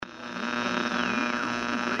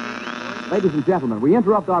Ladies and gentlemen, we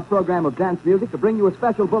interrupt our program of dance music to bring you a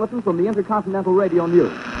special bulletin from the Intercontinental Radio News.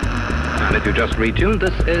 And if you just retuned,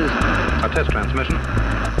 this is a test transmission.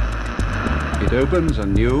 It opens a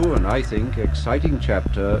new and, I think, exciting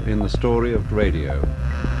chapter in the story of radio.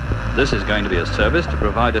 This is going to be a service to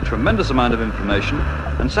provide a tremendous amount of information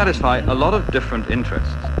and satisfy a lot of different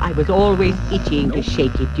interests. I was always itching to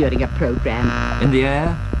shake it during a program. In the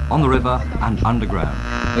air, on the river, and underground.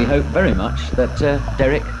 We hope very much that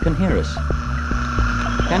Derek can hear us.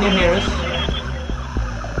 Can you hear us?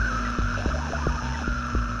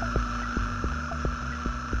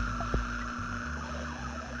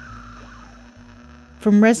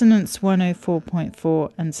 From Resonance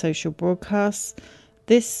 104.4 and Social Broadcasts,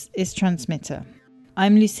 this is Transmitter.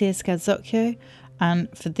 I'm Lucia Scazzocchio, and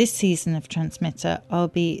for this season of Transmitter, I'll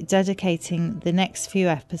be dedicating the next few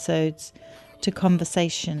episodes to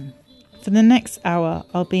conversation. For the next hour,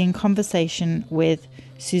 I'll be in conversation with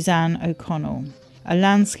Suzanne O'Connell, a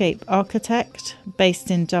landscape architect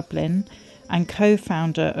based in Dublin and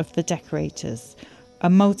co-founder of The Decorators, a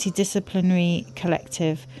multidisciplinary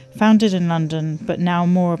collective founded in London but now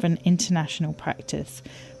more of an international practice,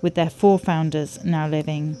 with their 4 founders now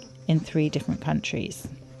living in 3 different countries.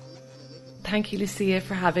 Thank you, Lucia,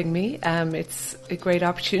 for having me. It's a great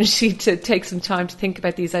opportunity to take some time to think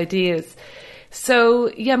about these ideas. So,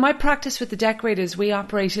 yeah, my practice with The Decorators, we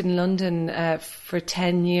operated in London for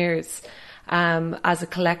 10 years as a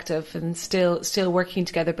collective, and still working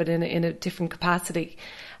together, but in a different capacity.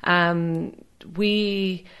 My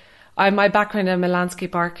background, I'm a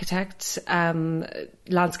landscape architect.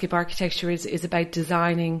 Landscape architecture is about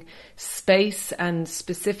designing space, and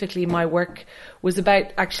specifically my work was about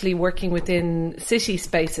actually working within city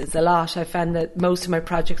spaces a lot. I found that most of my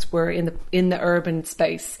projects were in the urban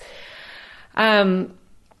space.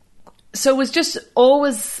 So it was just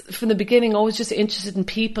always, from the beginning, always just interested in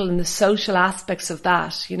people and the social aspects of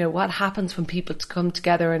that. You know, what happens when people come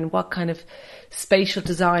together, and what kind of spatial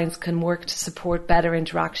designs can work to support better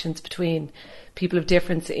interactions between people of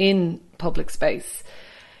difference in public space.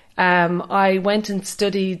 I went and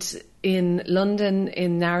studied in London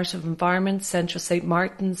in narrative environments, Central St.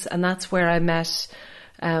 Martin's, and that's where I met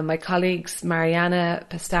my colleagues Mariana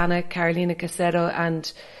Pestana, Carolina Casero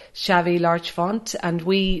and Xavi Larchfont, and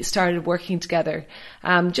we started working together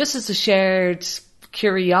just as a shared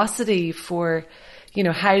curiosity for, you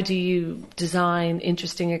know, how do you design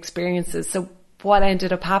interesting experiences. So what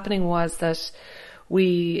ended up happening was that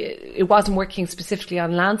it wasn't working specifically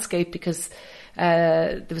on landscape, because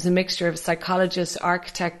there was a mixture of psychologist,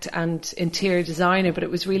 architect and interior designer, but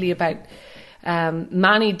it was really about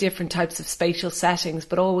many different types of spatial settings,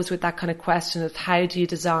 but always with that kind of question of how do you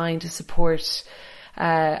design to support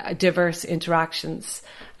diverse interactions.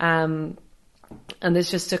 And there's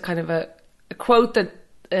just a kind of a quote that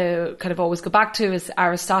kind of always go back to is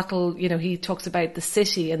Aristotle. You know, he talks about the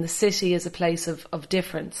city, and the city is a place of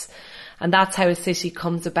difference. And that's how a city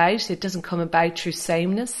comes about. It doesn't come about through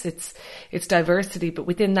sameness. It's diversity, but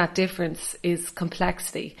within that difference is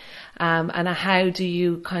complexity. And how do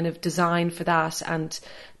you kind of design for that, and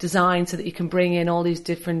design so that you can bring in all these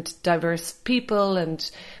different diverse people and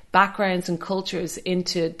backgrounds and cultures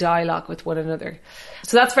into dialogue with one another.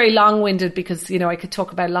 So that's very long-winded, because, you know, I could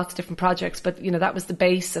talk about lots of different projects, but, you know, that was the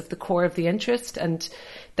base of the core of the interest. And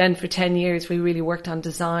then for 10 years, we really worked on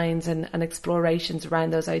designs and explorations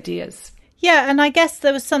around those ideas. Yeah, and I guess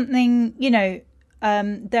there was something, you know,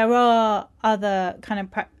 there are other kind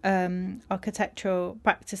of architectural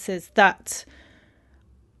practices that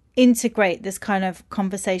integrate this kind of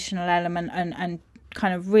conversational element and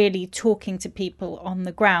kind of really talking to people on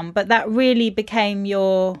the ground. But that really became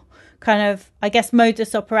your kind of, I guess,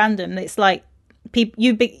 modus operandum. It's like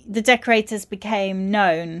the Decorators became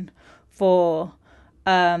known for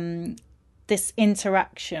this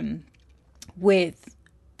interaction with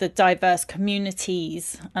the diverse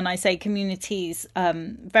communities. And I say communities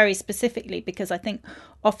very specifically because I think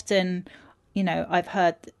often, you know, I've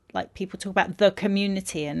heard like people talk about the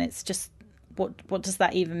community, and it's just, what does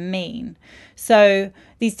that even mean? So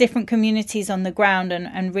these different communities on the ground,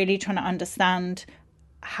 and really trying to understand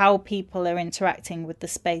how people are interacting with the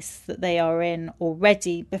space that they are in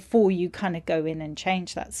already before you kind of go in and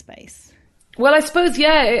change that space. Well, I suppose,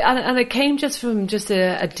 yeah, and it came just from just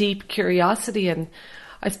a deep curiosity, and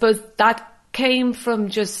I suppose that came from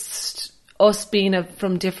just us being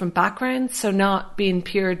from different backgrounds, so not being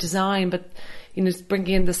pure design, but, you know,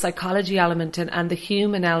 bringing in the psychology element and the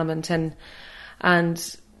human element, and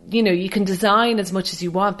you know, you can design as much as you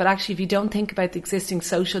want, but actually if you don't think about the existing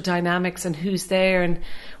social dynamics and who's there and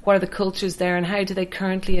what are the cultures there and how do they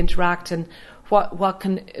currently interact and what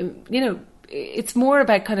can, you know, it's more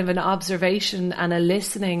about kind of an observation and a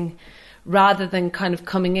listening, rather than kind of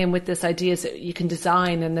coming in with this idea that you can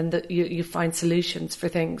design and then you find solutions for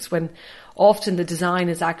things, when often the design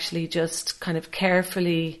is actually just kind of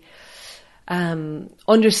carefully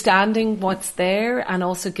understanding what's there, and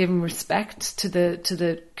also giving respect to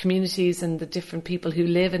the communities and the different people who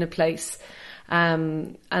live in a place,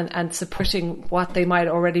 and supporting what they might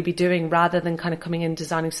already be doing, rather than kind of coming in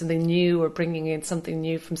designing something new or bringing in something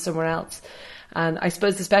new from somewhere else. And I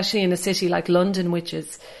suppose especially in a city like London, which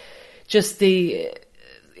is just the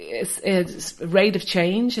rate of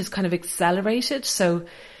change is kind of accelerated. So,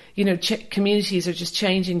 you know, communities are just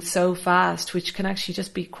changing so fast, which can actually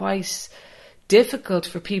just be quite difficult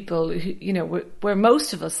for people who, you know, where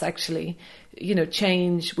most of us actually, you know,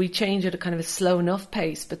 we change at a kind of a slow enough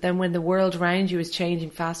pace. But then when the world around you is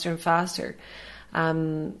changing faster and faster,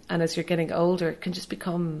 and as you're getting older, it can just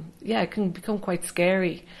become quite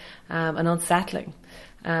scary and unsettling.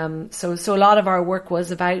 So a lot of our work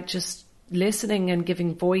was about just listening and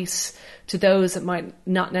giving voice to those that might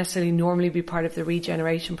not necessarily normally be part of the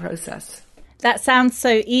regeneration process. That sounds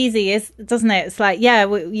so easy, doesn't it? It's like,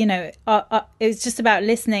 it's just about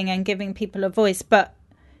listening and giving people a voice, but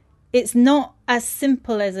it's not as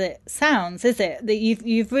simple as it sounds, is it? That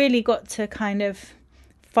you've really got to kind of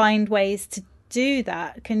find ways to do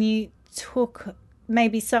that. Can you talk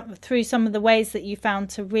maybe through some of the ways that you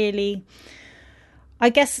found to really,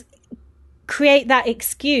 I guess, create that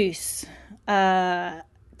excuse to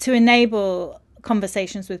enable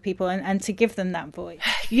conversations with people and to give them that voice?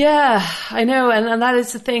 Yeah, I know. And that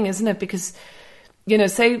is the thing, isn't it? Because, you know,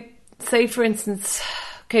 say for instance,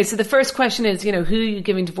 okay, so the first question is, you know, who are you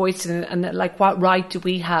giving the voice to, and like what right do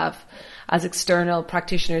we have as external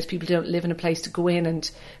practitioners, people who don't live in a place, to go in and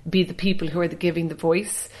be the people who are giving the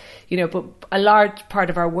voice? You know, but a large part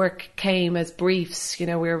of our work came as briefs. You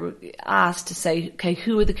know, we were asked to say, okay,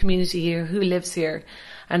 who are the community here, who lives here,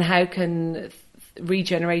 and how can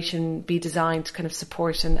regeneration be designed to kind of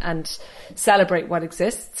support and celebrate what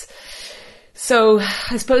exists. So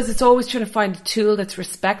I suppose it's always trying to find a tool that's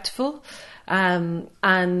respectful, and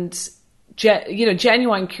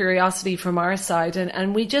genuine curiosity from our side.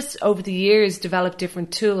 And we just over the years developed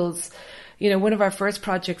different tools. You know, one of our first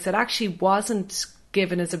projects that actually wasn't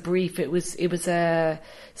given as a brief, it was a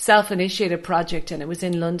self-initiated project, and it was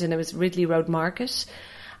in London. It was Ridley Road Market,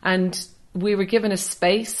 and we were given a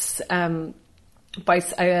space by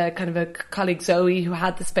kind of a colleague, Zoe, who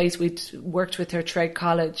had the space. We'd worked with her trade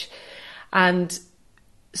college, and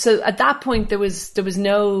so at that point there was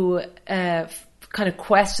no kind of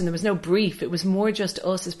question, there was no brief. It was more just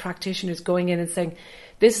us as practitioners going in and saying,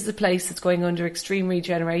 this is a place that's going under extreme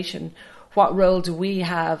regeneration. What role do we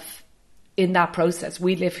have in that process?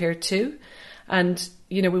 We live here too. And,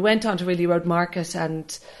 you know, we went on to Ridley Road Market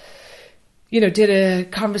and, you know, did a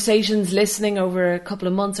conversations listening over a couple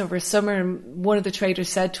of months over a summer. And one of the traders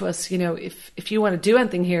said to us, you know, if you want to do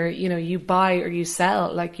anything here, you know, you buy or you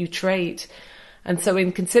sell, like you trade. And so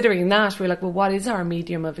in considering that, we're like, well, what is our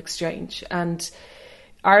medium of exchange? And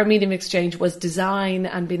our medium of exchange was design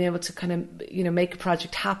and being able to kind of, you know, make a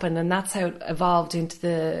project happen. And that's how it evolved into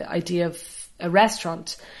the idea of a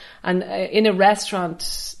restaurant. And in a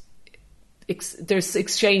restaurant, there's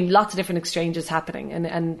exchange, lots of different exchanges happening.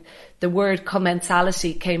 And the word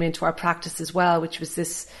commensality came into our practice as well, which was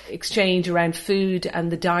this exchange around food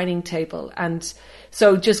and the dining table. And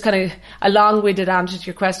so just kind of a long-winded answer to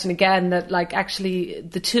your question again, that like actually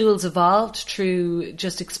the tools evolved through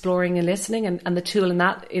just exploring and listening. And the tool in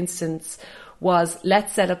that instance was,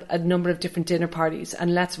 let's set up a number of different dinner parties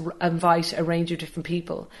and let's invite a range of different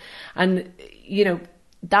people. And, you know,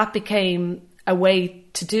 that became a way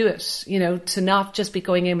to do it, you know, to not just be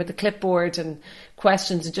going in with the clipboard and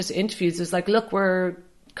questions and just interviews. It was like, look, we're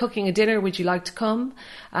cooking a dinner, would you like to come?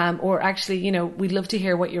 Or actually, you know, we'd love to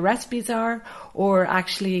hear what your recipes are, or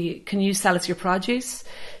actually, can you sell us your produce?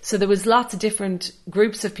 So there was lots of different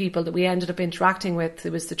groups of people that we ended up interacting with.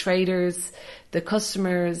 There was the traders, the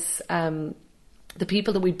customers, the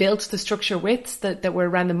people that we built the structure with that were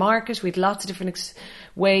around the market. We had lots of different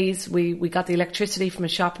ways. We got the electricity from a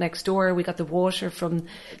shop next door. We got the water from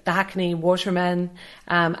the Hackney watermen.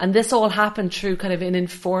 And this all happened through kind of an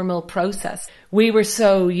informal process. We were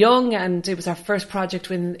so young, and it was our first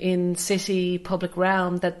project in city public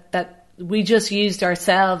realm that we just used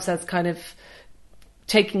ourselves as kind of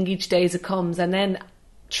taking each day as it comes. And then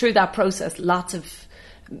through that process, lots of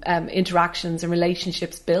interactions and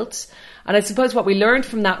relationships built. And I suppose what we learned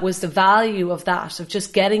from that was the value of that, of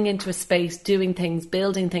just getting into a space, doing things,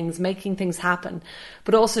 building things, making things happen,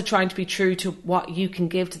 but also trying to be true to what you can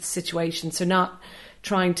give to the situation. So not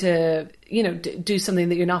trying to, do something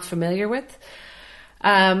that you're not familiar with.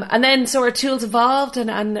 And then so our tools evolved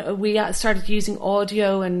and we started using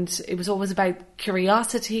audio, and it was always about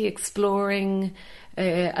curiosity, exploring,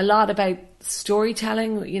 a lot about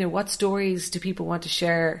storytelling. What stories do people want to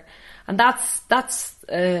share? And that's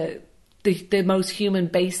the most human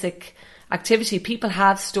basic activity. People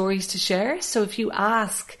have stories to share. So if you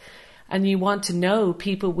ask and you want to know,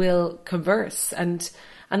 people will converse, and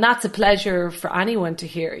that's a pleasure for anyone to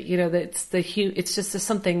hear. That it's just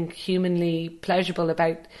something humanly pleasurable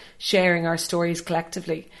about sharing our stories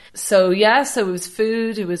collectively. So it was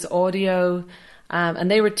food, it was audio, and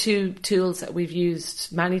they were two tools that we've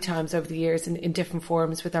used many times over the years in different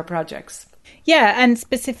forms with our projects. Yeah, and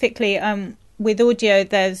specifically with audio,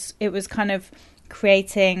 it was kind of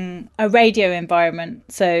creating a radio environment.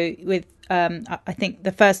 So with I think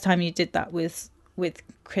the first time you did that was with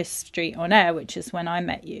Chris Street on Air, which is when I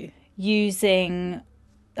met you, using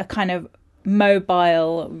a kind of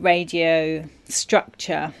mobile radio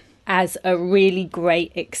structure as a really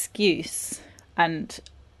great excuse and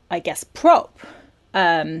I guess prop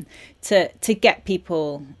to get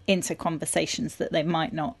people into conversations that they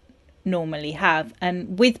might not normally have,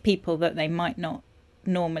 and with people that they might not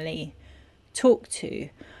normally talk to.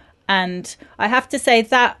 And I have to say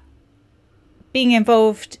that being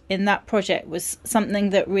involved in that project was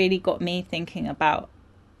something that really got me thinking about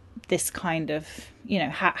this kind of,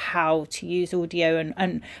 how to use audio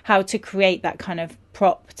and how to create that kind of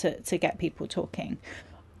prop to get people talking.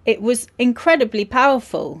 It was incredibly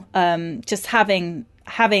powerful, just having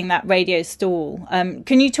that radio stall.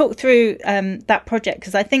 Can you talk through that project?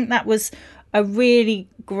 Because I think that was a really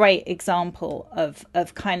great example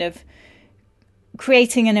of kind of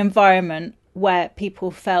creating an environment where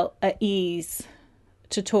people felt at ease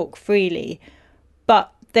to talk freely,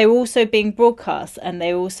 but they were also being broadcast and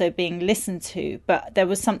they were also being listened to. But there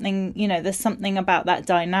was something, there's something about that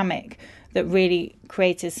dynamic that really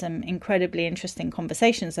created some incredibly interesting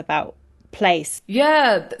conversations about place.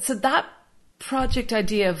 Yeah, so that project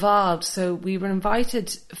idea evolved. So we were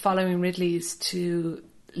invited following Ridley's to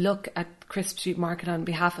look at Crisp Street Market on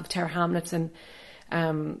behalf of Tower Hamlets and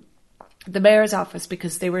the Mayor's office,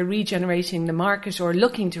 because they were regenerating the market or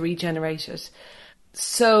looking to regenerate it.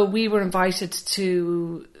 So we were invited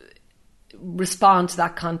to respond to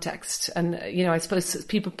that context. And, I suppose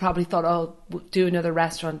people probably thought, oh, we'll do another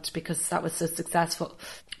restaurant because that was so successful.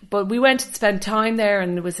 But we went and spent time there,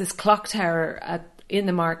 and there was this clock tower in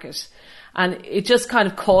the market. And it just kind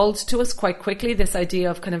of called to us quite quickly, this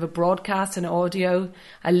idea of kind of a broadcast and audio,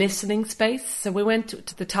 a listening space. So we went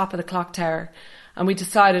to the top of the clock tower and we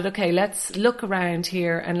decided, okay, let's look around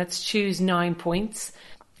here and let's choose 9 points.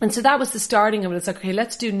 And so that was the starting of it. It's like, okay,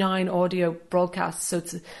 let's do 9 audio broadcasts.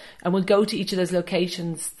 And we'll go to each of those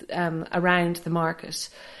locations around the market.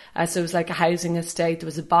 So it was like a housing estate. There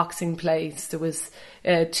was a boxing place. There was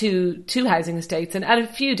two housing estates and a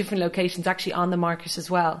few different locations actually on the market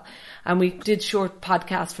as well. And we did short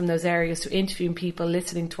podcasts from those areas, so interviewing people,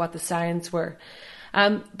 listening to what the sounds were.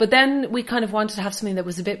 But then we kind of wanted to have something that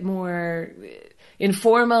was a bit more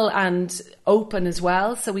informal and open as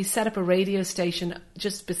well. So we set up a radio station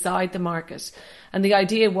just beside the market. And the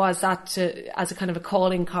idea was that as a kind of a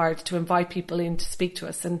calling card to invite people in to speak to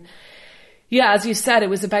us. And yeah, as you said,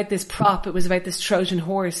 it was about this prop. It was about this Trojan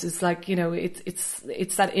horse. It's like,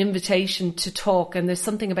 it's that invitation to talk. And there's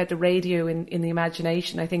something about the radio in the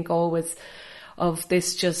imagination, I think, always of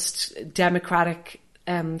this just democratic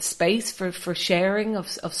space for sharing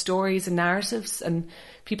of stories and narratives. And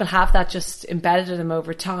people have that just embedded in them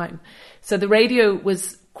over time. So the radio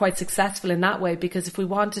was quite successful in that way, because if we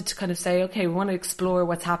wanted to kind of say, okay, we want to explore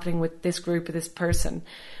what's happening with this group or this person,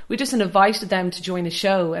 we just invited them to join a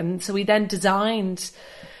show. And so we then designed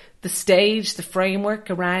the stage, the framework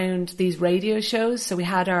around these radio shows. So we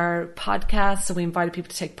had our podcasts, so we invited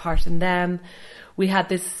people to take part in them. We had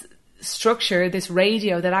this structure, this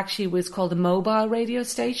radio that actually was called a mobile radio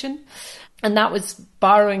station. And that was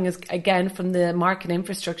borrowing, again, from the market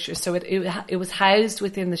infrastructure. So it was housed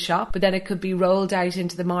within the shop, but then it could be rolled out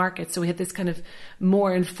into the market. So we had this kind of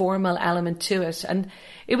more informal element to it. And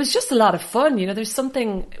it was just a lot of fun. There's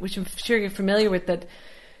something which I'm sure you're familiar with, that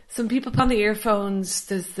some people put on the earphones,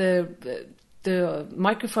 there's the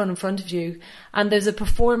microphone in front of you, and there's a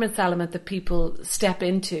performance element that people step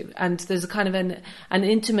into, and there's a kind of an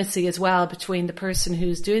intimacy as well between the person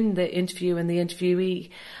who's doing the interview and the interviewee,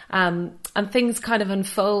 and things kind of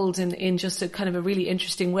unfold in just a kind of a really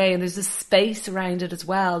interesting way, and there's a space around it as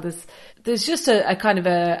well. There's just a kind of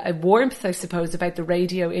a warmth, I suppose, about the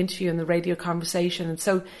radio interview and the radio conversation. And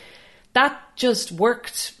so that just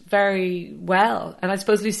worked very well. And I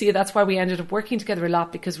suppose, Lucia, that's why we ended up working together a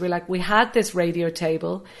lot, because we had this radio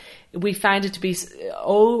table. We found it to be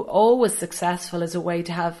always successful as a way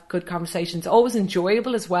to have good conversations, always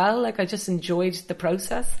enjoyable as well. I just enjoyed the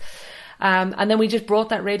process. And then we just brought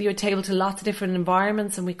that radio table to lots of different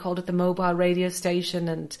environments, and we called it the mobile radio station.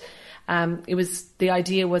 And the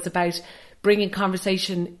idea was about bringing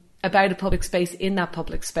conversation about a public space in that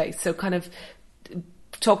public space. So kind of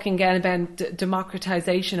talking again about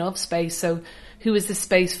democratization of space. So who is the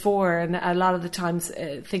space for? And a lot of the times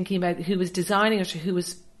thinking about who was designing it, or who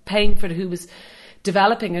was paying for it, who was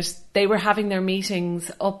developing it. They were having their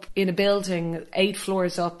meetings up in a building 8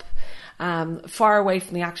 floors up, far away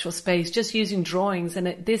from the actual space, just using drawings.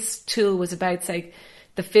 And this tool was about, say,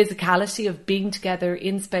 the physicality of being together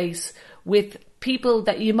in space with people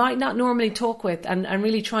that you might not normally talk with, and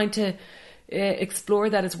really trying to explore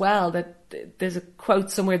that as well. That there's a quote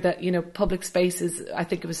somewhere that, public spaces, I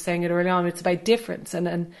think it was saying it early on, it's about difference,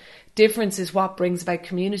 and difference is what brings about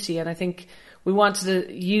community. And I think we wanted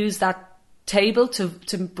to use that table to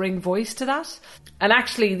bring voice to that. And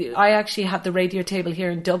I actually have the radio table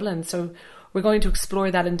here in Dublin, so we're going to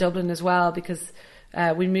explore that in Dublin as well, because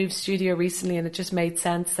we moved studio recently, and it just made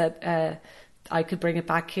sense that I could bring it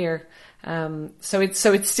back here. So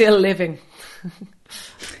it's still living.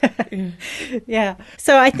 Yeah.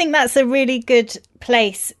 So I think that's a really good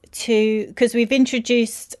place because we've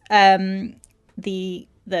introduced the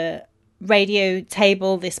radio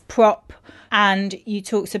table, this prop, and you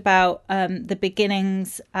talked about the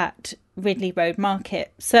beginnings at Ridley Road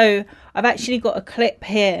Market. So I've actually got a clip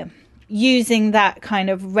here using that kind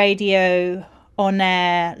of radio on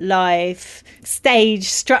air live stage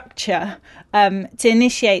structure to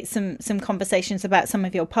initiate some conversations about some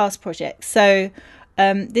of your past projects. So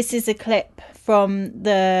this is a clip from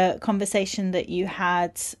the conversation that you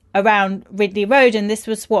had around Ridley Road, and this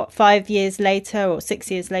was 5 years later or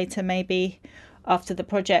 6 years later maybe after the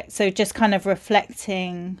project. So just kind of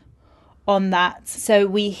reflecting on that. So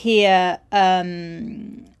we hear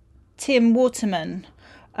Tim Waterman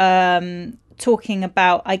talking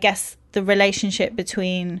about, I guess, the relationship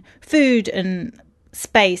between food and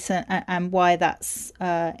space and why that's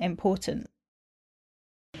important.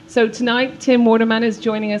 So tonight, Tim Waterman is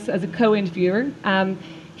joining us as a co-interviewer.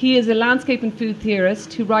 He is a landscape and food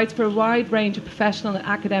theorist who writes for a wide range of professional and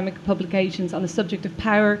academic publications on the subject of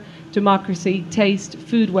power, democracy, taste,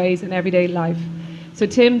 foodways, and everyday life. So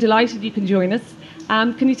Tim, delighted you can join us.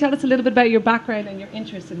 Can you tell us a little bit about your background and your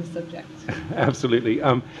interest in the subject? Absolutely.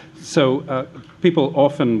 So people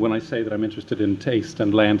often, when I say that I'm interested in taste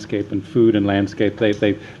and landscape and food and landscape, they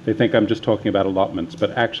think I'm just talking about allotments, but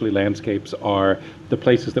actually landscapes are the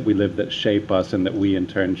places that we live that shape us and that we in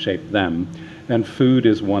turn shape them. And food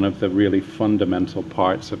is one of the really fundamental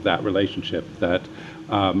parts of that relationship, that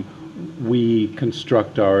we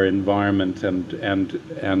construct our environment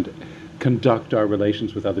and conduct our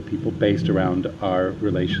relations with other people based around our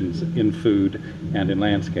relations in food and in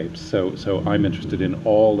landscapes. So I'm interested in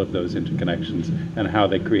all of those interconnections and how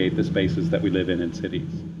they create the spaces that we live in cities.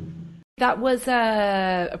 That was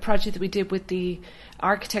a project that we did with the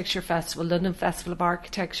Architecture Festival, London Festival of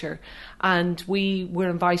Architecture, and we were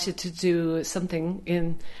invited to do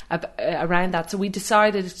something around that. So we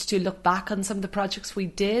decided to look back on some of the projects we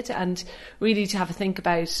did and really to have a think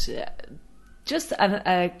about just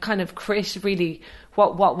a kind of create really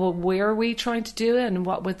what were we trying to do and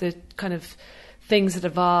what were the kind of things that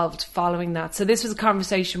evolved following that. So this was a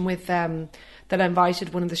conversation with that I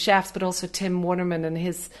invited one of the chefs, but also Tim Waterman, and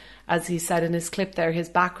his, as he said in his clip there, his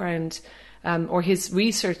background or his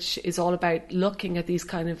research is all about looking at these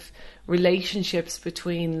kind of relationships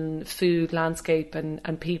between food, landscape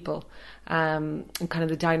and people, and kind of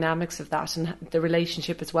the dynamics of that, and the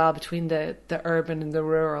relationship as well between the urban and the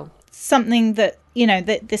rural. Something that,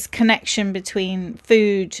 that this connection between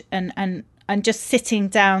food and just sitting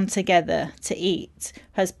down together to eat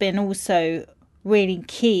has been also really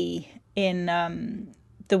key in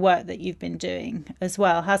the work that you've been doing as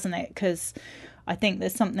well, hasn't it? Because I think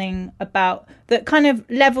there's something about that kind of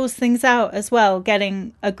levels things out as well,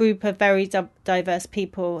 getting a group of very diverse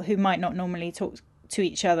people who might not normally talk to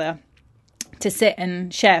each other to sit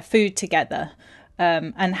and share food together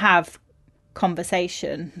and have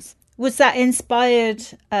conversations. Was that inspired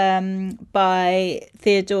by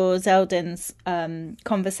Theodore Zeldin's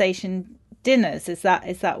conversation dinners? Has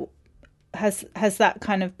that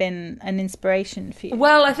kind of been an inspiration for you?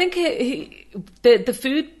 Well, I think the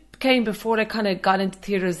food came before I kind of got into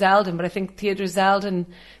Theodore Zeldin, but I think Theodore Zeldin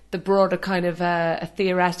that brought a kind of a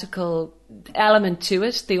theoretical element to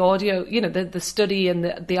it. The audio, the study and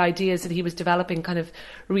the ideas that he was developing kind of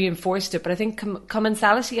reinforced it. But I think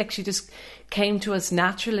commensality actually just came to us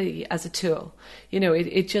naturally as a tool.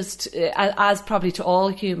 It just, as probably to all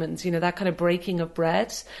humans, that kind of breaking of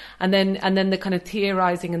bread, and then the kind of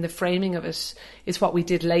theorizing and the framing of it is what we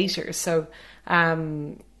did later. So,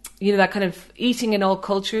 that kind of eating in all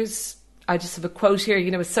cultures. I just have a quote here,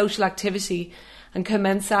 a social activity, and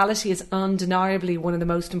commensality is undeniably one of the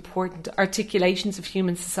most important articulations of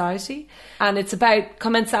human society. And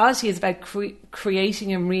commensality is about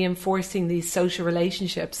creating and reinforcing these social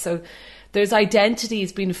relationships. So there's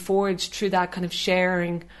identities being forged through that kind of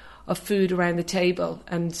sharing of food around the table.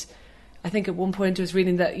 And I think at one point I was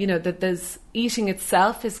reading that, that there's eating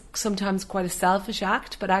itself is sometimes quite a selfish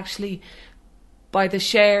act, but actually by the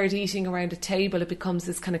shared eating around a table, it becomes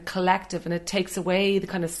this kind of collective, and it takes away the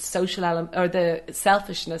kind of social element or the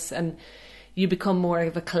selfishness, and you become more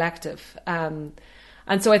of a collective. And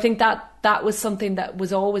so I think that was something that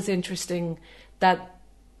was always interesting, that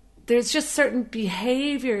there's just certain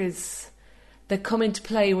behaviours that come into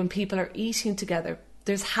play when people are eating together.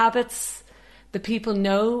 There's habits that people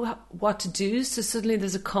know what to do, so suddenly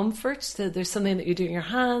there's a comfort. So there's something that you're doing your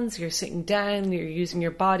hands, you're sitting down, you're using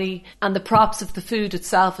your body, and the props of the food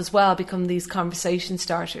itself as well become these conversation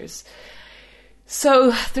starters.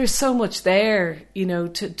 So there's so much there,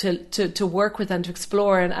 to work with and to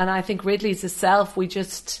explore. And I think Ridley's itself,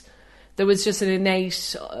 there was just an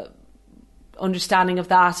innate understanding of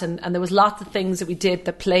that, and there was lots of things that we did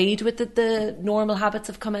that played with the normal habits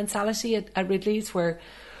of commensality at Ridley's, where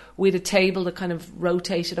we had a table that kind of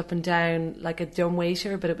rotated up and down like a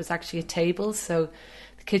dumbwaiter, but it was actually a table. So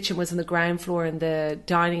the kitchen was on the ground floor and the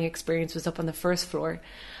dining experience was up on the first floor.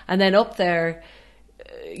 And then up there,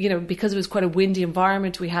 because it was quite a windy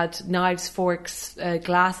environment, we had knives, forks,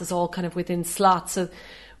 glasses all kind of within slots. So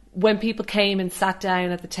when people came and sat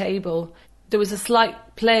down at the table, there was a slight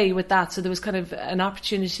play with that. So there was kind of an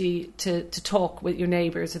opportunity to talk with your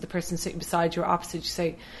neighbours or the person sitting beside you or opposite you,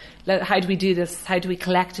 say, how do we do this? How do we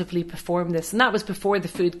collectively perform this? And that was before the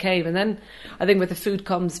food came. And then I think with the food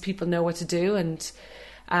comes, people know what to do. And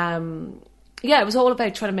it was all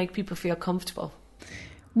about trying to make people feel comfortable.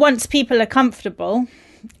 Once people are comfortable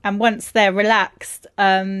and once they're relaxed,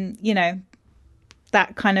 that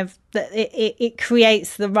kind of it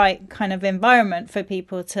creates the right kind of environment for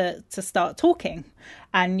people to start talking,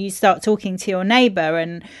 and you start talking to your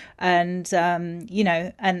neighbour and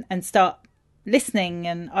start listening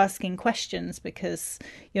and asking questions, because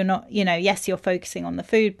you're not, yes, you're focusing on the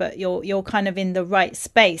food, but you're kind of in the right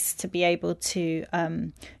space to be able to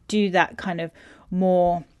do that kind of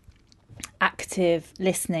more active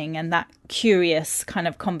listening and that curious kind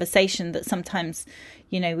of conversation that sometimes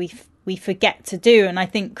we forget to do. And I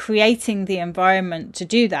think creating the environment to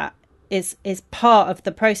do that is part of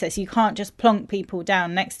the process. You can't just plonk people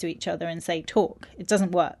down next to each other and say talk. It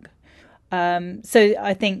doesn't work. So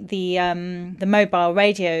I think the mobile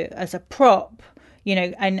radio as a prop,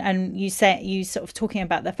 and you sort of talking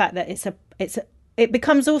about the fact that it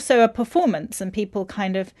becomes also a performance, and people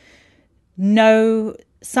kind of know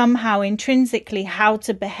somehow intrinsically how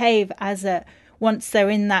to behave once they're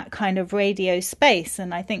in that kind of radio space.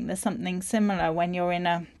 And I think there's something similar when you're in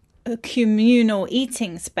a communal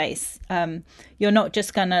eating space. You're not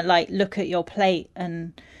just gonna look at your plate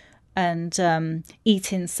and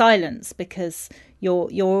eat in silence, because you're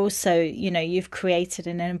also, you've created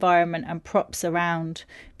an environment and props around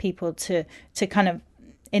people to kind of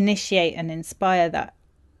initiate and inspire that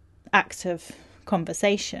active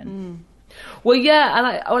conversation. Well, yeah,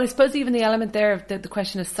 and I suppose even the element there of the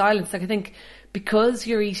question of silence, I think because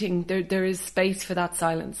you're eating, there is space for that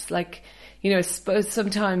silence. I suppose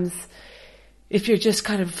sometimes if you're just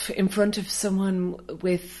kind of in front of someone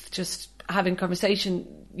with just having conversation,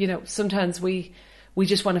 sometimes we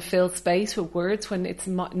just want to fill space with words when it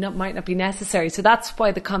might not be necessary. So that's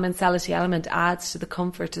why the commensality element adds to the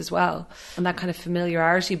comfort as well, and that kind of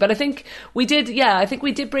familiarity. But I think we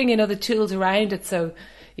did bring in other tools around it. So,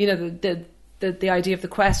 the idea of the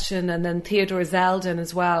question, and then Theodore Zeldin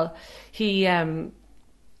as well. He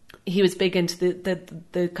was big into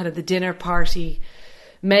the kind of the dinner party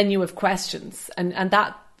menu of questions, and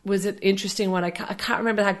that was an interesting one. I can't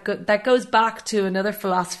remember that goes back to another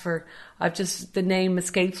philosopher. The name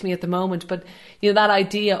escapes me at the moment, but that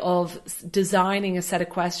idea of designing a set of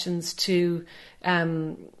questions to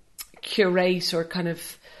curate or kind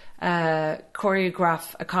of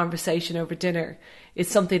choreograph a conversation over dinner is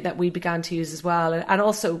something that we began to use as well. And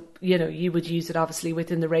also, you would use it obviously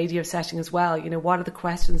within the radio setting as well. What are the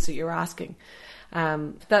questions that you're asking?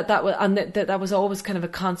 That was always kind of a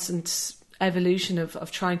constant evolution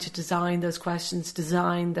of trying to design those questions,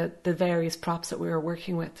 design the various props that we were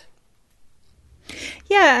working with.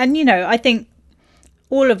 Yeah, and I think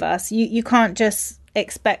all of us, you can't just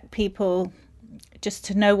expect people just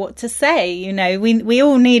to know what to say. We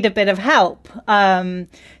all need a bit of help to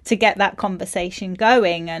get that conversation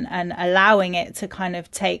going and allowing it to kind of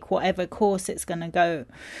take whatever course it's going to go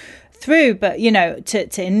through. But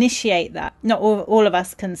to initiate that, not all of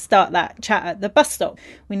us can start that chat at the bus stop.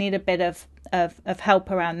 We need a bit of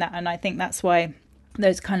help around that, and I think that's why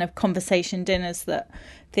those kind of conversation dinners that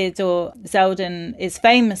Theodore Zeldin is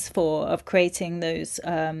famous for, of creating those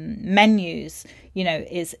menus,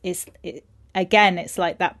 again, it's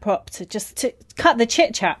like that prop to cut the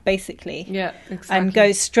chit chat, basically. Yeah, exactly. And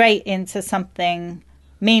go straight into something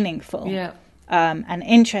meaningful, and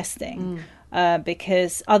interesting.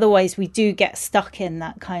 Because otherwise we do get stuck in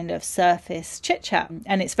that kind of surface chit chat,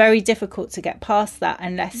 and it's very difficult to get past that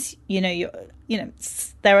unless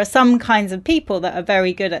there are some kinds of people that are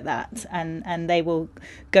very good at that, and they will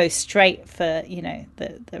go straight for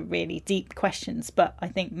the really deep questions. But I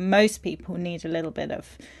think most people need a little bit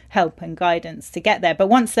of help and guidance to get there. But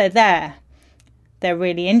once they're there, they're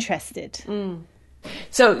really interested.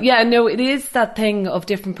 So it is that thing of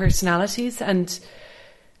different personalities and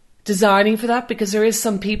designing for that, because there is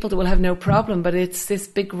some people that will have no problem, but it's this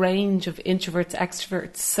big range of introverts,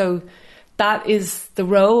 extroverts. So that is the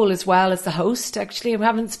role as well as the host, actually. We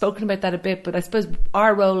haven't spoken about that a bit, but I suppose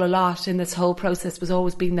our role a lot in this whole process was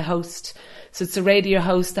always being the host. So it's the radio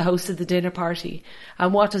host, the host of the dinner party.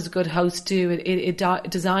 And what does a good host do? It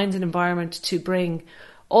designs an environment to bring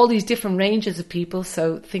all these different ranges of people.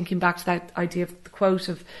 So thinking back to that idea of the quote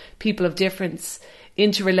of people of difference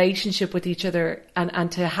into relationship with each other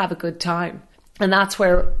and to have a good time. And that's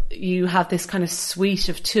where you have this kind of suite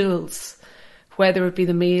of tools, whether it be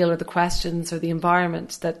the meal or the questions or the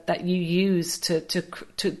environment that you use to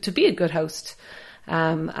be a good host,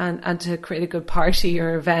 and to create a good party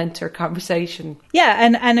or event or conversation. Yeah,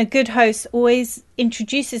 and a good host always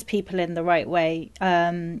introduces people in the right way.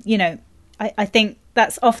 I think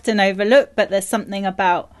that's often overlooked, but there's something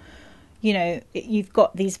about, you've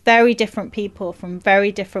got these very different people from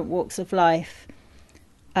very different walks of life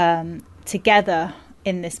together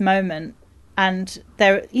in this moment. And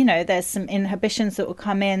there's some inhibitions that will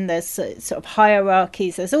come in. There's sort of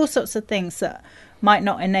hierarchies. There's all sorts of things that might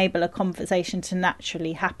not enable a conversation to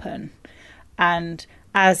naturally happen. And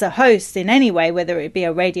as a host in any way, whether it be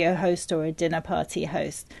a radio host or a dinner party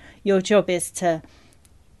host, your job is to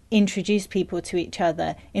introduce people to each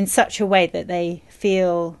other in such a way that they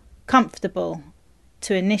feel comfortable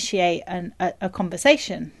to initiate a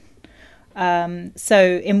conversation.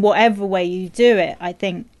 So in whatever way you do it, I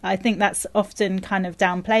think that's often kind of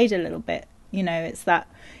downplayed a little bit. It's that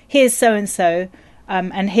here's so-and-so,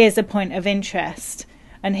 and here's a point of interest,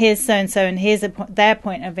 and here's so-and-so, and here's their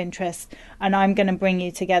point of interest, and I'm going to bring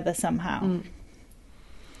you together somehow.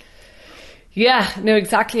 Yeah, no,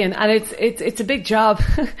 exactly. And it's a big job.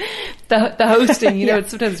 the hosting,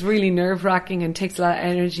 it's sometimes really nerve-wracking and takes a lot of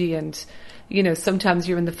energy, and sometimes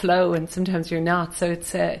you're in the flow and sometimes you're not. So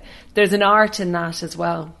it's there's an art in that as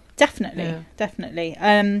well. Definitely.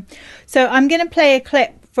 So I'm going to play a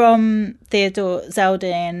clip from Theodore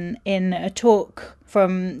Zeldin in a talk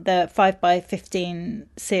from the 5x15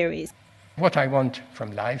 series. What I want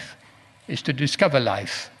from life is to discover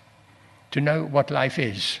life, to know what life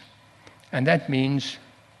is. And that means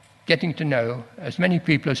getting to know as many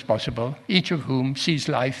people as possible, each of whom sees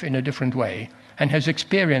life in a different way and has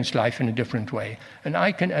experienced life in a different way. And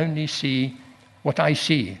I can only see what I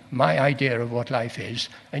see, my idea of what life is,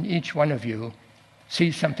 and each one of you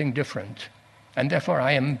sees something different. And therefore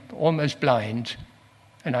I am almost blind,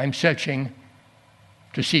 and I'm searching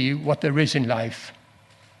to see what there is in life.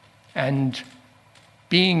 And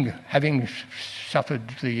having suffered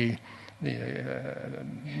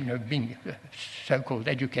being so-called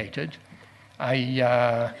educated,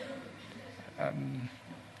 I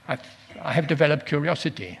have developed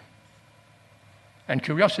curiosity. And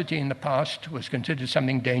curiosity in the past was considered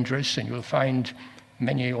something dangerous, and you'll find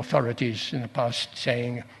many authorities in the past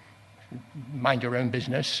saying, mind your own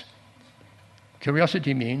business.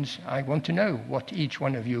 Curiosity means I want to know what each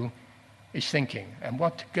one of you is thinking. And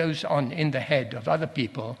what goes on in the head of other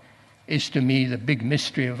people is, to me, the big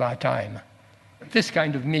mystery of our time. This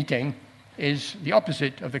kind of meeting is the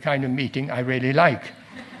opposite of the kind of meeting I really like,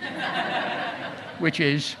 which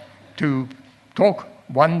is to talk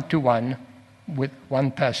one-to-one with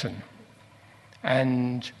one person.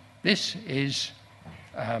 And this is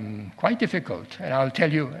quite difficult, and I'll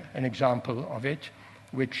tell you an example of it.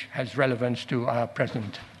 which has relevance to our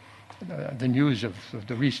present, the news of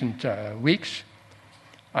the recent weeks.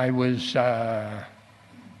 I was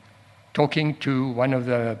talking to one of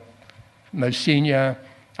the most senior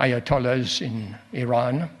ayatollahs in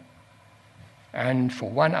Iran, and for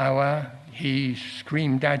 1 hour he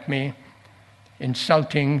screamed at me,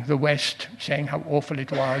 insulting the West, saying how awful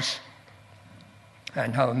it was,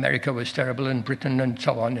 and how America was terrible, and Britain, and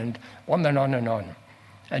so on, and on and on and on.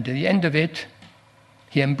 And at the end of it,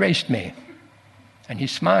 he embraced me, and he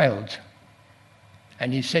smiled,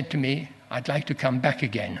 and he said to me, "I'd like to come back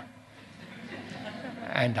again."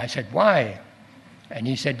 And I said, "Why?" And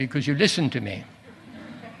he said, "Because you listened to me."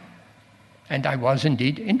 And I was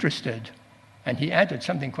indeed interested. And he added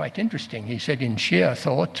something quite interesting. He said, in sheer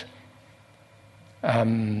thought,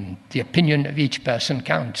 the opinion of each person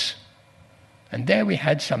counts. And there we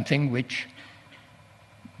had something which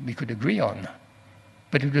we could agree on.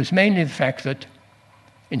 But it was mainly the fact that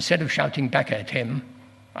instead of shouting back at him,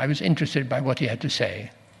 I was interested by what he had to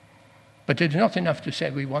say. But it's not enough to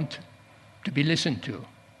say we want to be listened to.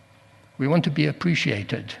 We want to be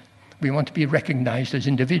appreciated. We want to be recognized as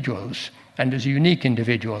individuals and as unique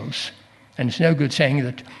individuals. And it's no good saying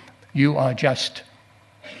that you are just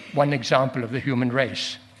one example of the human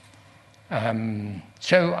race.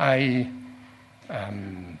 So I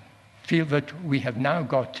feel that we have now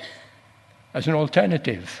got, as an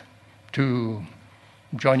alternative to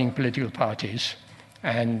joining political parties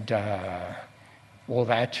and all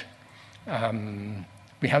that,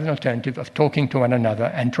 we have an alternative of talking to one another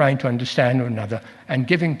and trying to understand one another and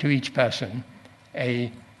giving to each person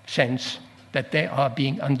a sense that they are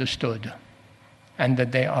being understood and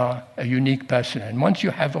that they are a unique person. And once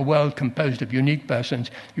you have a world composed of unique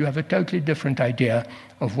persons, you have a totally different idea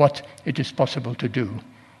of what it is possible to do.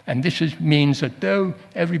 And this means that though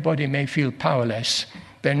everybody may feel powerless,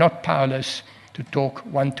 they're not powerless to talk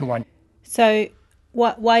one-to-one. So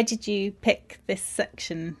why did you pick this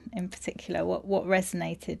section in particular? What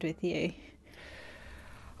resonated with you?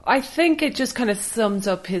 I think it just kind of sums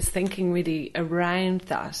up his thinking really around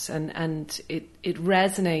that, and it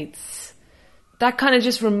resonates. That kind of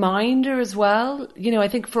just reminder as well. You know, I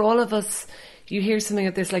think for all of us, you hear something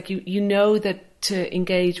like this, like you know that to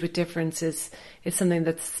engage with difference is something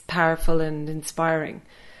that's powerful and inspiring.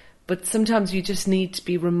 But sometimes you just need to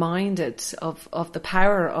be reminded of the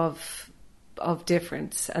power of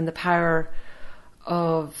difference and the power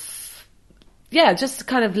of, just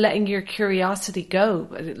kind of letting your curiosity go.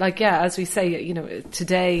 Like, as we say, you know,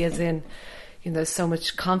 today as in, you know, there's so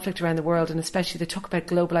much conflict around the world, and especially they talk about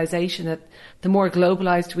globalization, that the more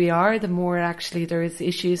globalized we are, the more actually there is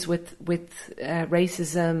issues with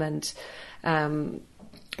racism and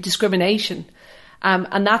discrimination.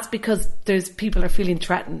 And that's because people are feeling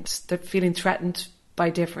threatened. They're feeling threatened by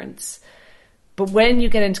difference. But when you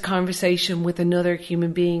get into conversation with another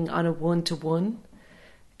human being on a one-to-one,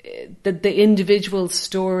 the individual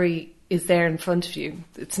story is there in front of you.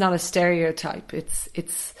 It's not a stereotype.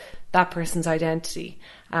 It's that person's identity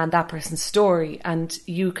and that person's story, and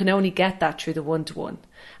you can only get that through the one-to-one.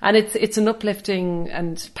 And it's an uplifting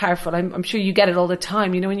and powerful. I'm sure you get it all the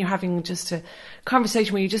time. You know, when you're having just a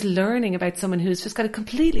conversation where you're just learning about someone who's just got a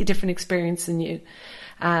completely different experience than you,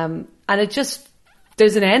 and it just,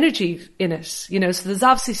 there's an energy in it. You know, so there's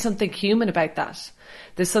obviously something human about that.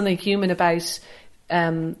 There's something human about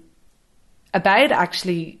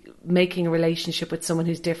actually making a relationship with someone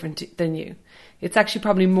who's different than you. It's actually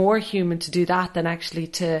probably more human to do that than actually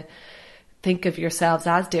to think of yourselves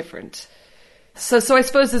as different. So I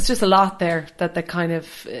suppose there's just a lot there that kind of,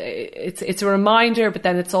 it's a reminder, but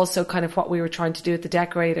then it's also kind of what we were trying to do with the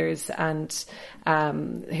decorators, and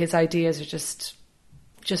his ideas are just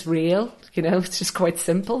real, you know, it's just quite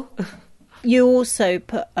simple. You also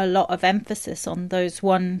put a lot of emphasis on those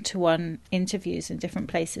one-to-one interviews in different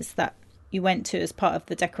places that you went to as part of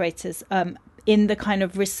the decorators in the kind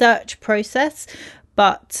of research process.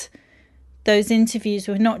 But those interviews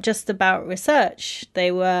were not just about research.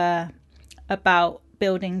 They were about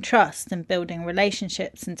building trust and building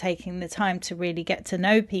relationships and taking the time to really get to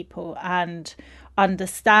know people and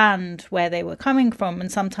understand where they were coming from.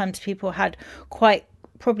 And sometimes people had quite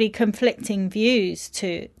probably conflicting views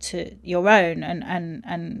to your own,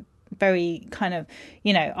 and very kind of,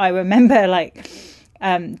 you know, I remember like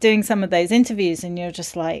doing some of those interviews and you're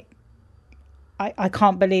just like, I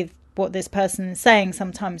can't believe what this person is saying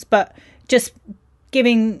sometimes, but just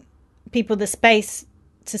giving people the space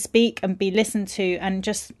to speak and be listened to and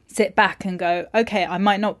just sit back and go, okay, I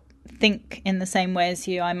might not think in the same way as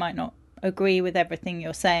you, I might not agree with everything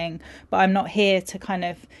you're saying, but I'm not here to kind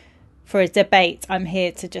of for a debate. I'm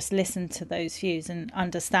here to just listen to those views and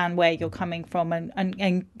understand where you're coming from,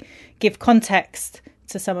 and give context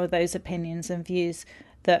to some of those opinions and views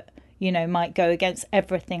that, you know, might go against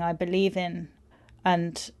everything I believe in.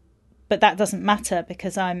 But that doesn't matter,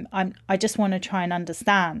 because I just want to try and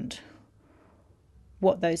understand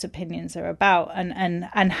what those opinions are about,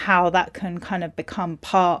 and how that can kind of become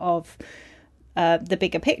part of the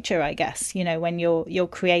bigger picture, I guess. You know, when you're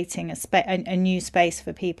creating a new space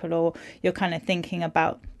for people, or you're kind of thinking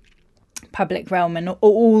about public realm and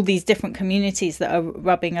all these different communities that are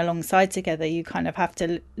rubbing alongside together, you kind of have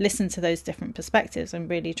to listen to those different perspectives and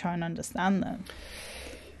really try and understand them.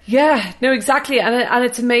 Yeah, no, exactly. And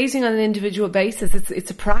it's amazing on an individual basis. It's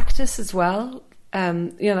a practice as well.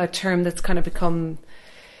 You know, a term that's kind of become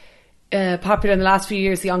popular in the last few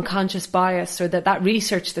years, the unconscious bias, or that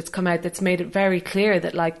research that's come out that's made it very clear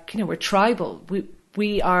that, like, you know, we're tribal.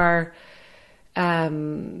 We are,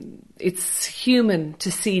 it's human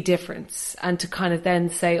to see difference and to kind of then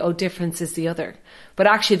say, oh, difference is the other. But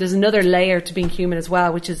actually there's another layer to being human as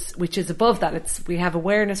well, which is above that. We have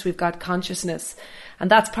awareness, we've got consciousness. And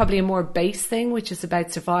that's probably a more base thing, which is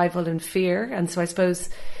about survival and fear. And so I suppose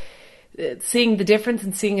seeing the difference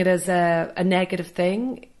and seeing it as a negative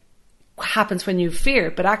thing happens when you fear.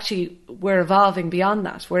 But actually we're evolving beyond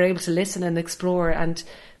that. We're able to listen and explore and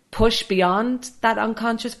push beyond that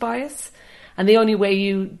unconscious bias. And the only way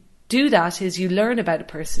you do that is you learn about a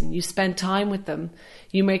person, you spend time with them,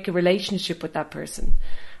 you make a relationship with that person.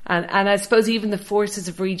 And I suppose even the forces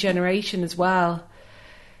of regeneration as well.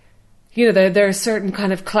 You know, there are a certain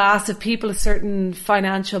kind of class of people, a certain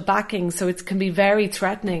financial backing, so it can be very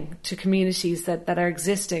threatening to communities that are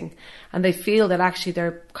existing, and they feel that actually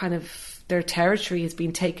their territory has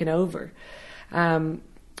been taken over.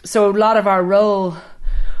 So a lot of our role,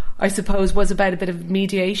 I suppose, was about a bit of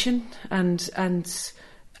mediation and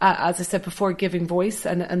as I said before, giving voice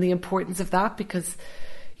and the importance of that, because,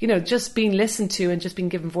 you know, just being listened to and just being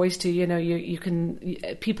given voice to, you know,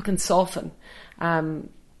 people can soften.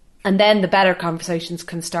 And then the better conversations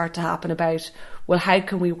can start to happen about, well, how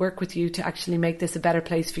can we work with you to actually make this a better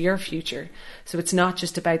place for your future? So it's not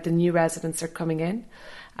just about the new residents that are coming in.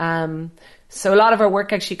 So a lot of our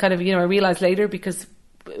work actually kind of, you know, I realised later, because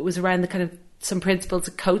it was around the kind of some principles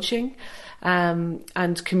of coaching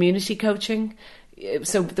and community coaching.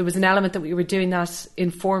 So there was an element that we were doing that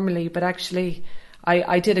informally, but actually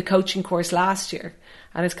I did a coaching course last year,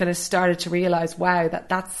 and it's kind of started to realise, wow,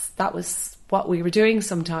 that was what we were doing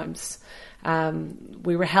sometimes.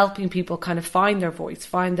 We were helping people kind of find their voice,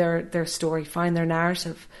 find their story, find their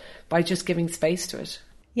narrative by just giving space to it.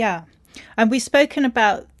 Yeah. And we've spoken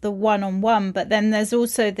about the one-on-one, but then there's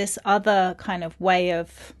also this other kind of way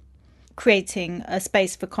of creating a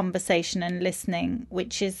space for conversation and listening,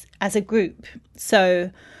 which is as a group.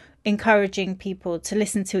 So encouraging people to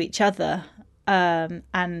listen to each other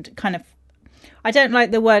and kind of, I don't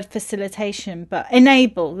like the word facilitation, but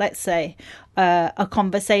enable, let's say, a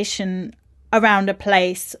conversation around a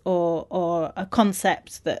place or a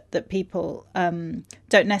concept that people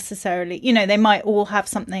don't necessarily, you know, they might all have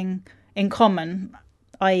something in common,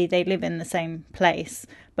 i.e. they live in the same place,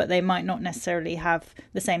 but they might not necessarily have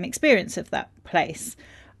the same experience of that place.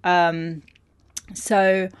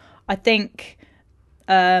 So I think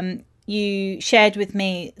you shared with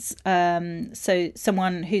me, so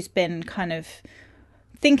someone who's been kind of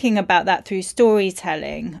thinking about that through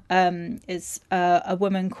storytelling is a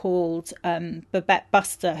woman called Babette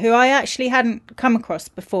Buster, who I actually hadn't come across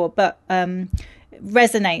before, but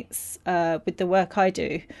resonates with the work I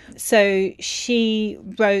do. So she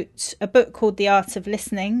wrote a book called The Art of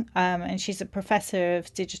Listening, and she's a professor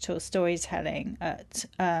of digital storytelling at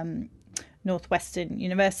Northwestern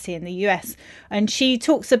University in the US. And she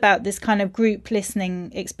talks about this kind of group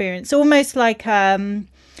listening experience, almost like,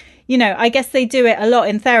 you know, I guess they do it a lot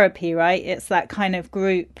in therapy, right? It's that kind of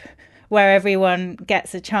group where everyone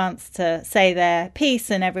gets a chance to say their piece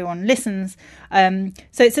and everyone listens. So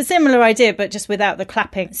it's a similar idea, but just without the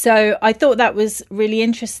clapping. So I thought that was really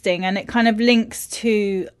interesting, and it kind of links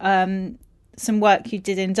to some work you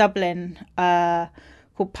did in Dublin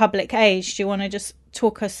called Public Age. Do you want to just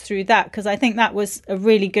talk us through that? Because I think that was a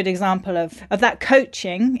really good example of that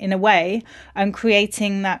coaching in a way, and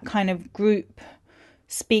creating that kind of group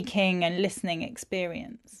speaking and listening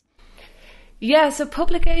experience. Yeah, so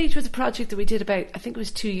Public Age was a project that we did about, I think it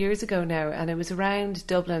was 2 years ago now, and it was around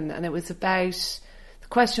Dublin, and it was about, the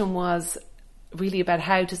question was really about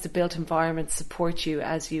how does the built environment support you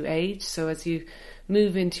as you age, so as you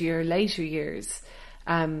move into your later years,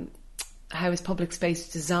 how is public space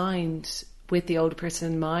designed with the older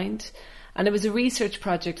person in mind? And it was a research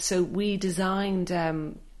project, so we designed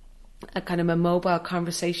a kind of a mobile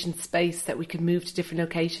conversation space that we could move to different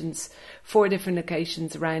locations, 4 different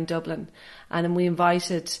locations around Dublin. And then we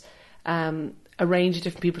invited a range of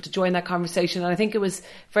different people to join that conversation. And I think it was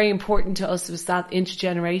very important to us, was that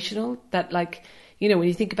intergenerational, that like, you know, when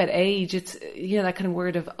you think about age, it's, you know, that kind of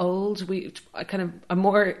word of old. I'm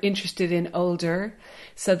more interested in older,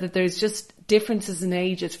 so that there's just differences in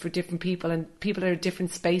ages for different people, and people are at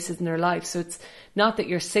different spaces in their life. So it's not that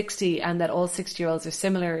you're 60 and that all 60-year-olds are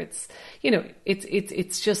similar. It's, you know,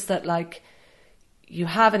 it's just that like you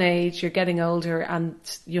have an age, you're getting older, and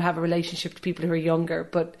you have a relationship to people who are younger,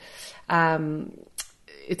 but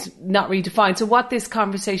it's not really defined. So what this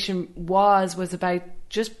conversation was about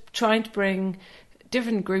just trying to bring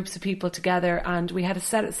different groups of people together, and we had a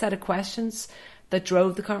set of questions that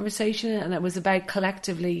drove the conversation, and it was about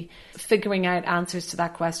collectively figuring out answers to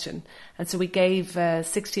that question. And so we gave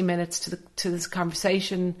 60 minutes to this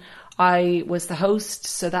conversation. I was the host,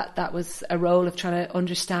 so that was a role of trying to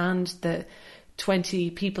understand the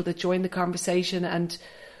 20 people that joined the conversation, and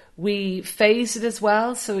we phased it as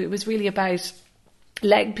well. So it was really about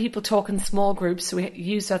letting people talk in small groups. So we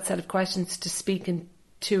used that set of questions to speak in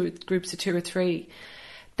groups of 2 or 3.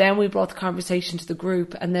 Then we brought the conversation to the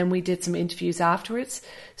group, and then we did some interviews afterwards.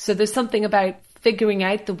 So there's something about figuring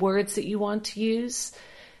out the words that you want to use,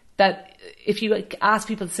 that if you ask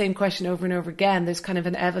people the same question over and over again, there's kind of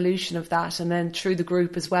an evolution of that. And then through the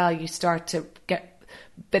group as well, you start to get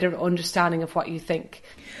a bit of understanding of what you think.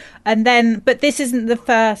 And then, but this isn't the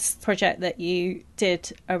first project that you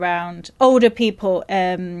did around older people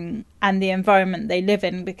and the environment they live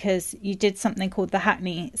in, because you did something called the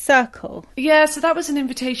Hackney Circle. Yeah, so that was an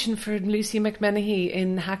invitation for Lucy McMenehey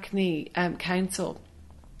in Hackney Council.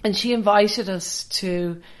 And she invited us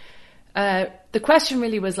to, the question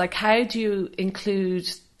really was like, how do you include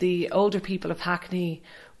the older people of Hackney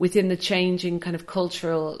within the changing kind of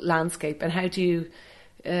cultural landscape, and how do you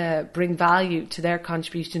bring value to their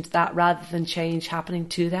contribution to that rather than change happening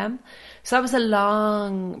to them? So that was a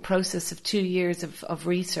long process of 2 years of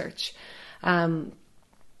research. And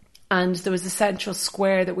there was a central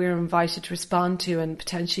square that we were invited to respond to and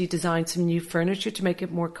potentially design some new furniture to make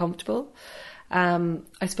it more comfortable.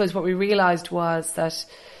 I suppose what we realised was that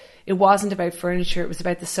it wasn't about furniture, it was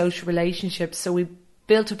about the social relationships. So we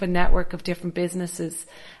built up a network of different businesses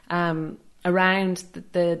around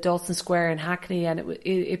the Dalston Square in Hackney, and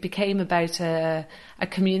it became about a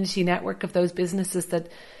community network of those businesses that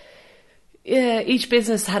each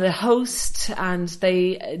business had a host, and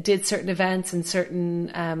they did certain events and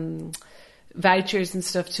certain vouchers and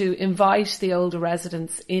stuff to invite the older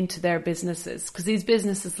residents into their businesses, because these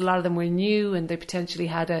businesses, a lot of them were new, and they potentially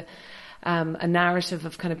had a narrative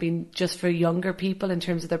of kind of being just for younger people in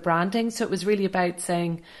terms of their branding. So it was really about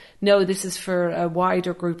saying, no, this is for a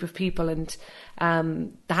wider group of people. And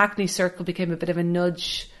the Hackney Circle became a bit of a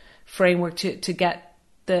nudge framework to get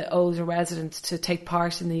the older residents to take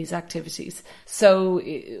part in these activities. So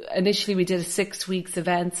initially we did a 6 weeks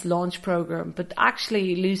events launch program, but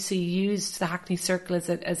actually Lucy used the Hackney Circle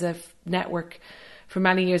as a network for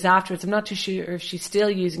many years afterwards. I'm not too sure if she's still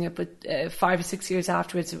using it, but 5 or 6 years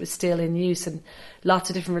afterwards it was still in use, and lots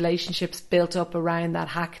of different relationships built up around that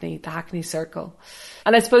the Hackney Circle.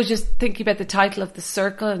 And I suppose just thinking about the title of the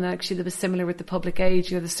circle, and actually that was similar with the public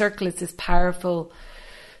age, the circle is this powerful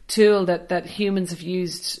tool that humans have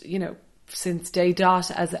used, since day dot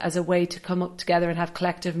as a way to come up together and have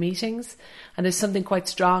collective meetings. And there's something quite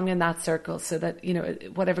strong in that circle, so that,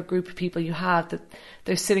 whatever group of people you have, that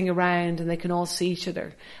they're sitting around and they can all see each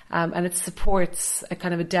other. And it supports a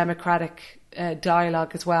kind of a democratic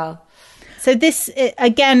dialogue as well. So this,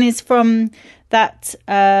 again, is from that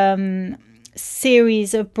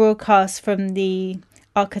series of broadcasts from the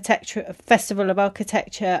Festival of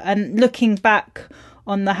Architecture, and looking back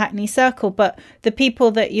on the Hackney Circle, but the people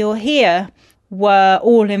that you'll hear were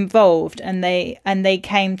all involved, and they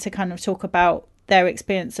came to kind of talk about their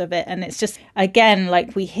experience of it. And it's just, again,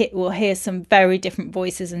 like we'll hear some very different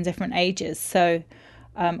voices and different ages. So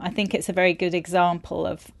I think it's a very good example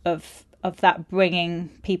of that, bringing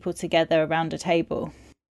people together around a table.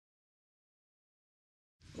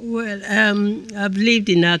 Well, I've lived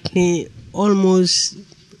in Hackney almost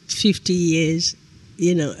 50 years,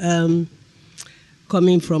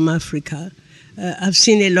 coming from Africa. I've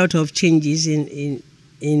seen a lot of changes in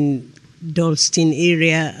Dalston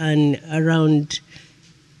area and around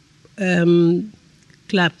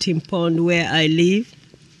Clapton Pond, where I live.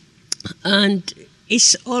 And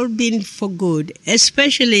it's all been for good,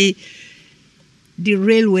 especially the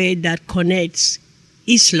railway that connects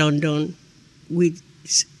East London with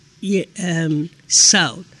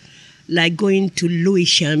South. like going to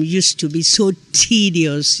Lewisham used to be so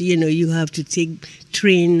tedious. You have to take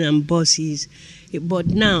train and buses. But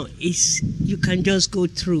now you can just go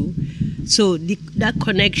through. So that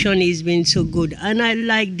connection has been so good. And I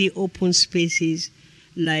like the open spaces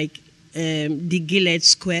like the Gilead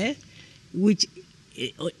Square, which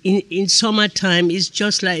in summertime is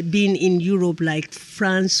just like being in Europe, like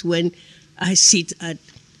France, when I sit at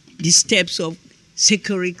the steps of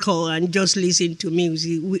Sacré-Cœur and just listen to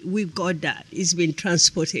music. We've got that. It's been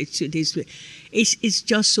transported to this way. It's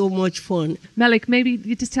just so much fun. Melik, maybe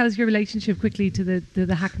you just tell us your relationship quickly to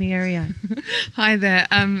the Hackney area. Hi there.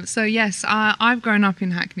 So yes, I've grown up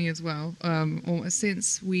in Hackney as well.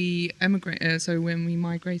 Since we emigrated, so when we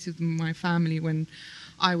migrated with my family when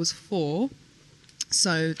I was 4,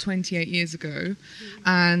 so 28 years ago,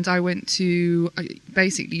 and I went to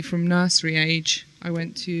basically from nursery age. I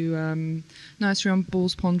went to nursery on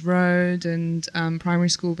Balls Pond Road and primary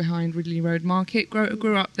school behind Ridley Road Market.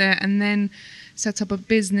 Grew up there and then set up a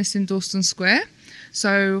business in Dalston Square.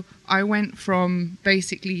 So I went from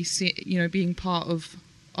basically, being part of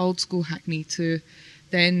old school Hackney to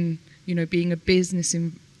then, being a business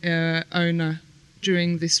owner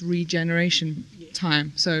during this regeneration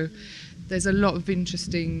time. So there's a lot of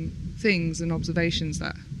interesting things and observations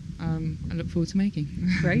that I look forward to making.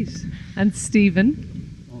 Great. And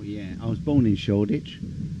Stephen? Oh yeah, I was born in Shoreditch.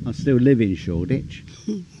 I still live in Shoreditch.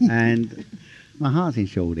 And my heart's in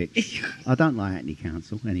Shoreditch. I don't like Hackney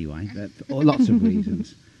Council anyway, for lots of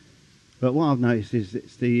reasons. But what I've noticed is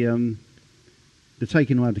it's the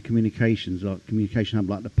taking away of the communications, like communication hub,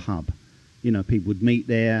 like the pub. People would meet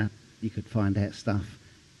there. You could find out stuff.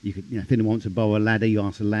 You could, if anyone wants to borrow a ladder, you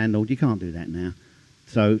ask the landlord. You can't do that now.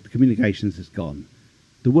 So the communications has gone.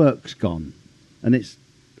 The work's gone. And it's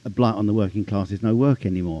a blight on the working class. There's no work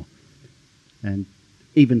anymore. And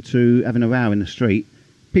even to having a row in the street,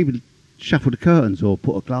 people shuffle the curtains or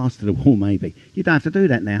put a glass to the wall maybe. You don't have to do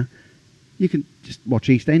that now. You can just watch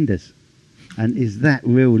EastEnders. And is that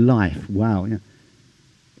real life? Wow. Yeah.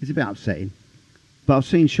 It's a bit upsetting. But I've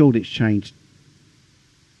seen Shoreditch change.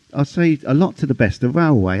 I'd say a lot to the best. The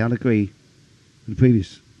railway, I'll agree with the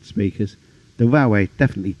previous speakers, the railway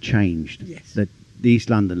definitely changed. Yes. The East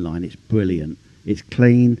London line, it's brilliant. It's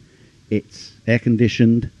clean, it's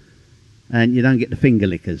air-conditioned, and you don't get the finger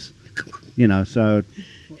lickers. So...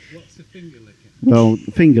 What's the finger licker? Well,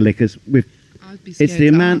 finger lickers, it's the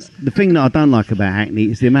amount... The thing that I don't like about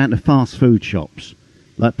Hackney is the amount of fast food shops.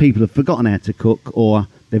 Like, people have forgotten how to cook, or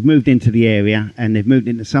they've moved into the area, and they've moved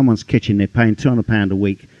into someone's kitchen, they're paying £200 a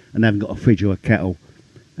week, and they haven't got a fridge or a kettle.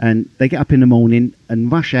 And they get up in the morning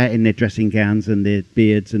and rush out in their dressing gowns and their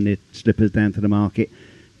beards and their slippers down to the market,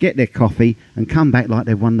 get their coffee, and come back like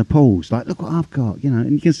they've won the pools. Like, look what I've got,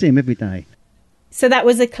 and you can see them every day. So that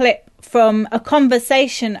was a clip from a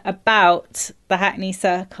conversation about the Hackney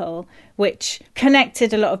Circle, which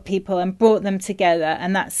connected a lot of people and brought them together,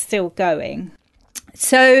 and that's still going.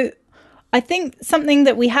 So I think something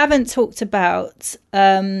that we haven't talked about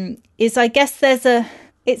is, I guess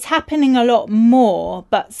it's happening a lot more,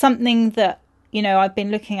 but something that, I've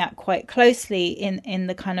been looking at quite closely in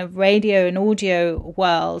the kind of radio and audio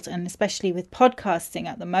world, and especially with podcasting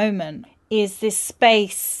at the moment, is this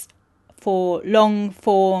space for long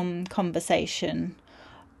form conversation.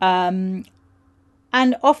 And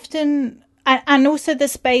often, and also the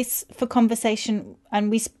space for conversation,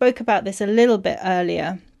 and we spoke about this a little bit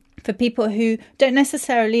earlier, for people who don't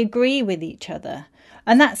necessarily agree with each other.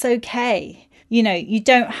 And that's okay. You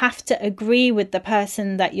don't have to agree with the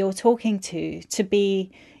person that you're talking to be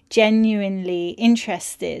genuinely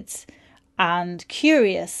interested and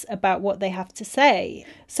curious about what they have to say.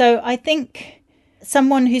 So I think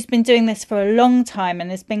someone who's been doing this for a long time and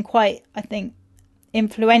has been quite, I think,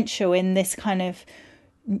 influential in this kind of,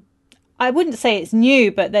 I wouldn't say it's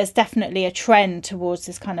new, but there's definitely a trend towards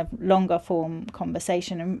this kind of longer form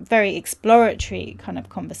conversation and very exploratory kind of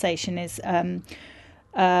conversation is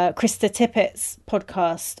Krista Tippett's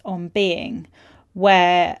podcast on being,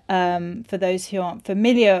 where for those who aren't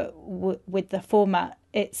familiar with the format,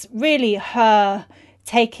 it's really her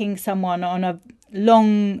taking someone on a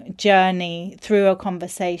long journey through a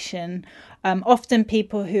conversation, often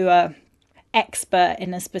people who are expert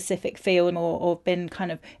in a specific field or been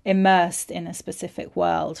kind of immersed in a specific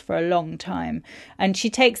world for a long time, and she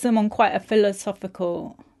takes them on quite a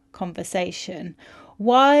philosophical conversation.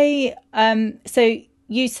 Why so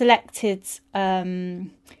you selected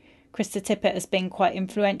Krista Tippett as being quite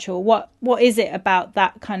influential. What is it about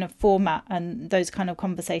that kind of format and those kind of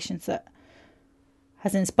conversations that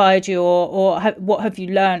has inspired you, or what have you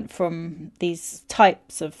learned from these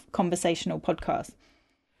types of conversational podcasts?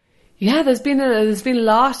 Yeah, there's been a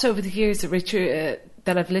lot over the years that Richard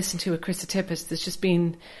that I've listened to with Krista Tippett. There's just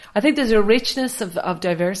been, I think there's a richness of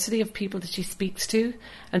diversity of people that she speaks to,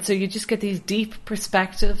 and so you just get these deep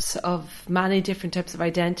perspectives of many different types of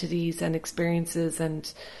identities and experiences,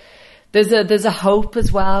 and there's a hope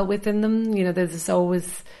as well within them. You know, there's this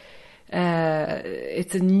always.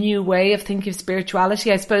 It's a new way of thinking of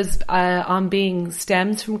spirituality. I suppose On Being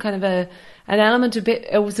stems from kind of an element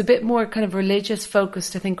it was a bit more kind of religious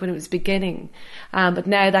focused, I think, when it was beginning, but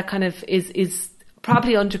now that kind of is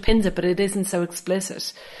probably underpins it, but it isn't so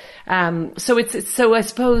explicit. So I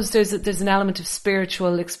suppose there's an element of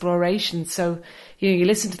spiritual exploration. So you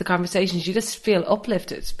listen to the conversations, you just feel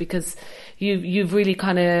uplifted because you've really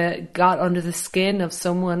kind of got under the skin of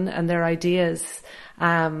someone and their ideas.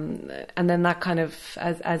 And then that kind of,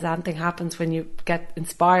 as anything happens when you get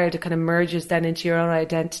inspired, it kind of merges then into your own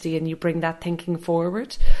identity and you bring that thinking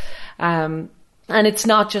forward. And it's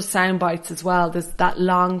not just sound bites as well. There's that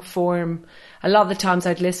long form. A lot of the times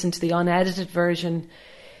I'd listen to the unedited version.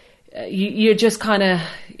 You're just kind of,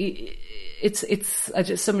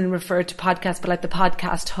 someone referred to podcast, but like the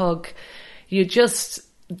podcast hug, you're just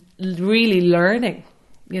really learning,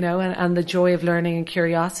 and the joy of learning and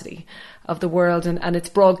curiosity of the world. And it's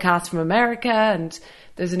broadcast from America, and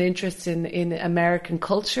there's an interest in American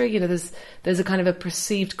culture. There's a kind of a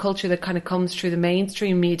perceived culture that kind of comes through the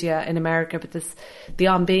mainstream media in America, but the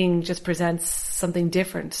On Being just presents something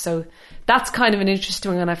different. So that's kind of an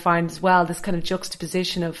interesting one, I find as well, this kind of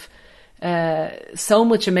juxtaposition of so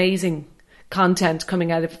much amazing content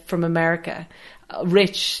coming out from America,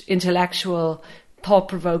 rich, intellectual,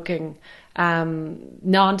 thought-provoking,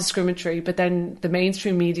 non-discriminatory, but then the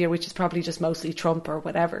mainstream media, which is probably just mostly Trump or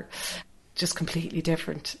whatever, just completely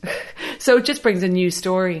different. So it just brings a new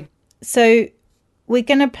story. So we're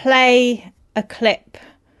going to play a clip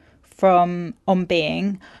from On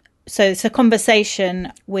Being. So it's a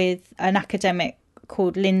conversation with an academic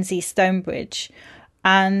called Lindsay Stonebridge,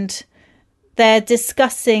 and they're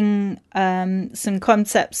discussing some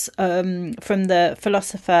concepts from the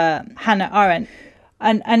philosopher Hannah Arendt.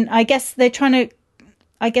 And I guess they're trying to,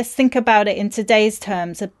 think about it in today's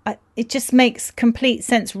terms. It just makes complete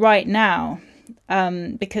sense right now,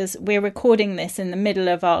 because we're recording this in the middle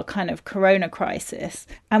of our kind of corona crisis.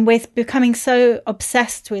 And we're becoming so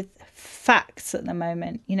obsessed with facts at the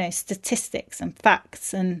moment, statistics and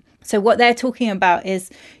facts. And so what they're talking about is,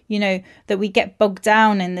 that we get bogged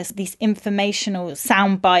down in these informational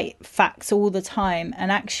soundbite facts all the time.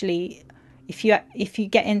 And actually, if you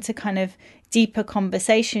get into kind of deeper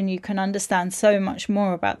conversation, you can understand so much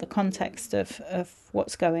more about the context of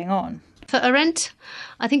what's going on. For Arendt,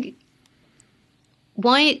 I think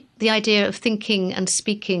why the idea of thinking and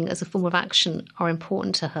speaking as a form of action are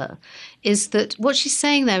important to her is that what she's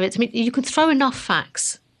saying there is, you can throw enough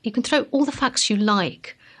facts, you can throw all the facts you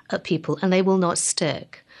like at people and they will not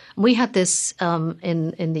stick. We had this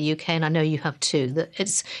in the UK, and I know you have too. That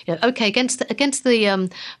it's okay against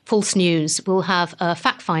the false news. We'll have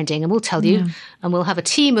fact finding, and we'll tell you, and we'll have a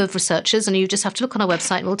team of researchers, and you just have to look on our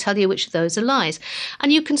website, and we'll tell you which of those are lies.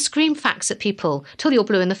 And you can scream facts at people till you're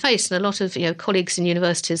blue in the face. And a lot of colleagues in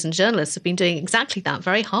universities and journalists have been doing exactly that,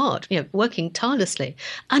 very hard, working tirelessly,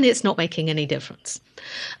 and it's not making any difference.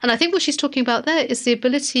 And I think what she's talking about there is the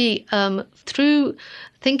ability through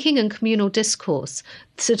thinking and communal discourse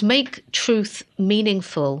to make truth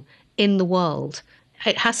meaningful in the world.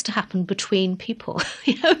 It has to happen between people,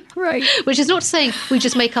 right? Which is not saying we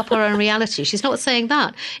just make up our own reality. She's not saying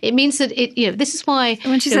that. It means that this is why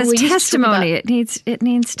when she says testimony, it needs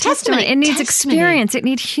testimony. It needs experience.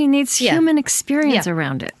 He needs human experience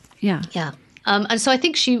around it. Yeah. And so I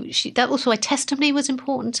think that also why testimony was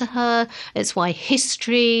important to her. It's why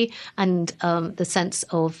history and the sense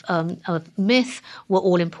of myth were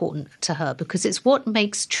all important to her, because it's what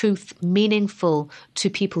makes truth meaningful to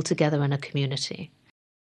people together in a community.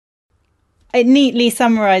 It neatly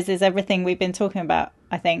summarises everything we've been talking about,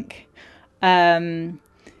 I think.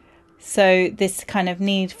 So this kind of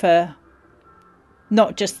need for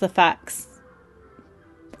not just the facts,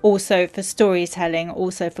 also for storytelling,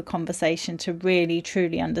 also for conversation, to really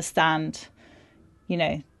truly understand,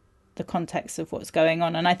 the context of what's going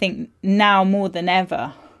on. And I think now more than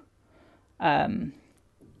ever,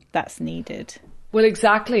 that's needed. Well,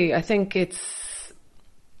 exactly. I think it's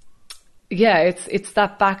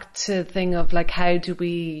that back to the thing of like, how do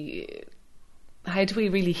we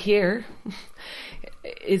really hear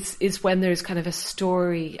is when there's kind of a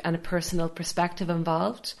story and a personal perspective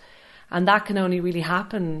involved. And that can only really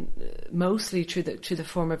happen mostly through the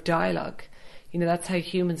form of dialogue. That's how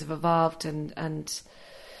humans have evolved, and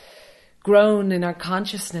grown in our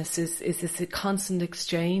consciousness is this constant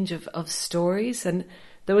exchange of stories. And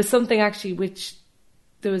there was something actually which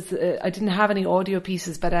there was, I didn't have any audio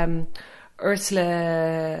pieces, but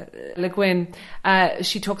Ursula Le Guin,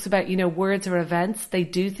 she talks about, words are events, they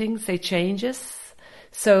do things, they change us.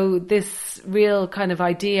 So this real kind of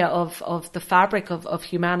idea of the fabric of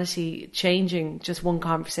humanity changing just one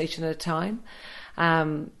conversation at a time,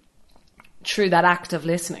 through that act of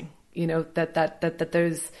listening, that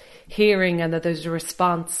there's hearing and that there's a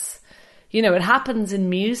response. It happens in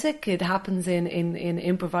music, it happens in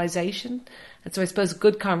improvisation. And so I suppose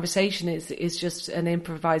good conversation is just an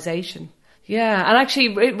improvisation. Yeah, and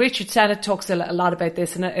actually Richard Sennett talks a lot about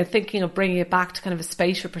this, and I'm thinking of bringing it back to kind of a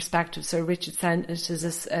spatial perspective. So Richard Sennett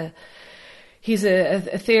is he's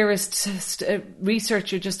a theorist, a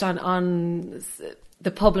researcher just on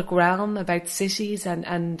the public realm, about cities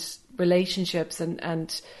and relationships,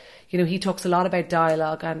 and he talks a lot about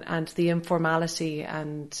dialogue and the informality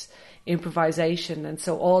and improvisation, and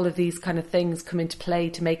so all of these kind of things come into play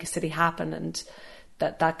to make a city happen, and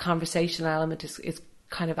that conversational element is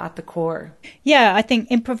kind of at the core. Yeah, I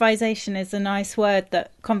think improvisation is a nice word,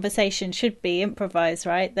 that conversation should be improvised,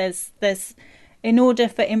 right? There's in order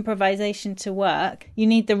for improvisation to work, you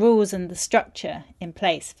need the rules and the structure in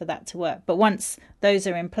place for that to work. But once those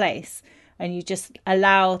are in place and you just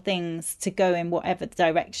allow things to go in whatever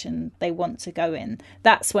direction they want to go in,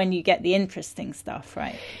 that's when you get the interesting stuff,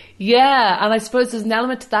 right? Yeah, and I suppose there's an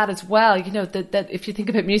element to that as well, that if you think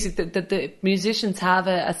about music, that the musicians have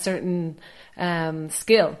a certain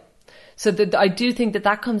skill. So I do think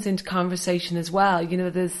that comes into conversation as well.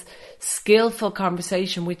 There's skillful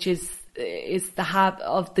conversation, which is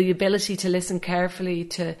the ability to listen carefully,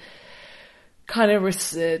 to kind of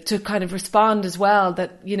respond as well,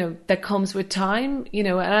 that comes with time,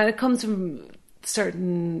 and it comes from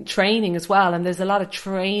certain training as well. And there's a lot of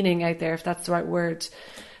training out there, if that's the right word,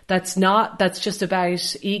 that's just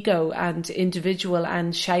about ego and individual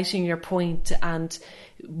and shouting your point and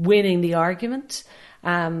winning the argument.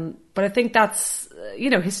 But I think that's,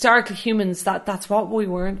 historically humans, that's what we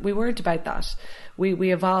weren't about that.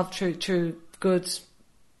 We evolved through good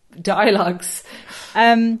dialogues.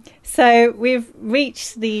 So we've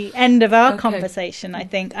reached the end of our conversation, I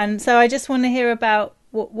think. And so I just want to hear about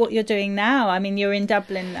what you're doing now. I mean, you're in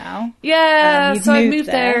Dublin now. Yeah, so I moved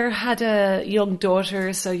there, had a young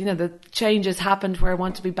daughter. So, the changes happened where I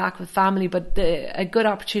want to be back with family. But a good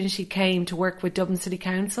opportunity came to work with Dublin City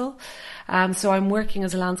Council. So I'm working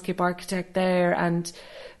as a landscape architect there and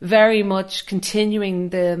very much continuing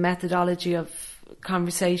the methodology of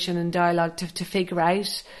conversation and dialogue to figure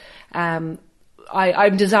out.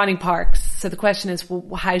 I'm designing parks. So the question is,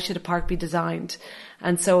 how should a park be designed?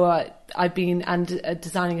 And so I've been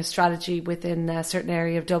designing a strategy within a certain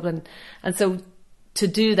area of Dublin. And so to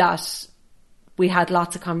do that, we had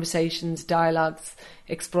lots of conversations, dialogues,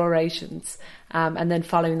 explorations, and then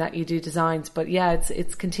following that you do designs. But yeah,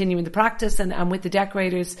 it's continuing the practice, and with the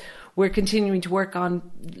decorators, we're continuing to work on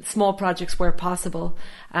small projects where possible.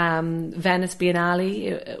 Venice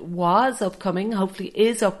Biennale was upcoming, hopefully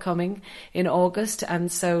is upcoming in August,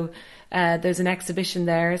 and so there's an exhibition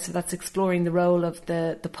there, so that's exploring the role of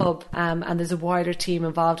the pub, and there's a wider team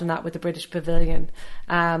involved in that with the British Pavilion.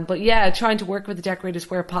 But yeah, trying to work with the decorators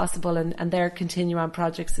where possible, and their continue on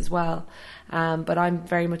projects as well. But I'm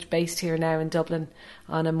very much based here now in Dublin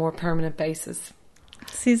on a more permanent basis.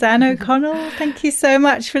 Suzanne O'Connell, thank you so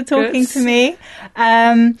much for talking to me.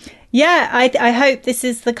 I hope this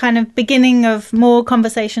is the kind of beginning of more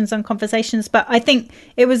conversations on conversations, but I think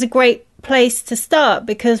it was a great place to start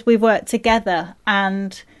because we've worked together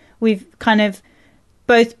and we've kind of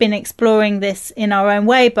both been exploring this in our own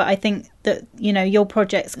way, but I think that, your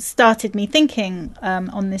projects started me thinking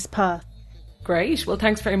on this path. Great. Well,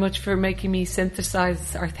 thanks very much for making me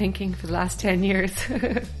synthesize our thinking for the last 10 years.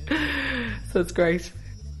 So it's great.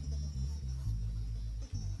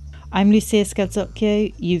 I'm Lucia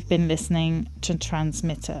Scalzocchio. You've been listening to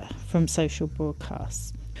Transmitter from Social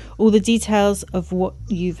Broadcasts. All the details of what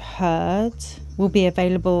you've heard will be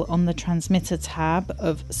available on the Transmitter tab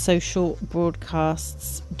of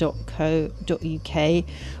socialbroadcasts.co.uk,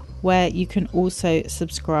 where you can also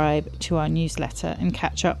subscribe to our newsletter and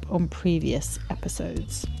catch up on previous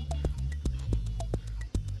episodes.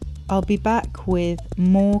 I'll be back with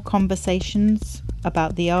more conversations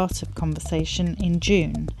about the art of conversation in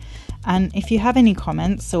June. And if you have any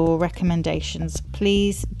comments or recommendations,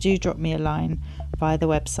 please do drop me a line via the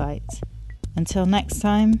website. Until next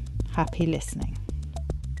time, happy listening.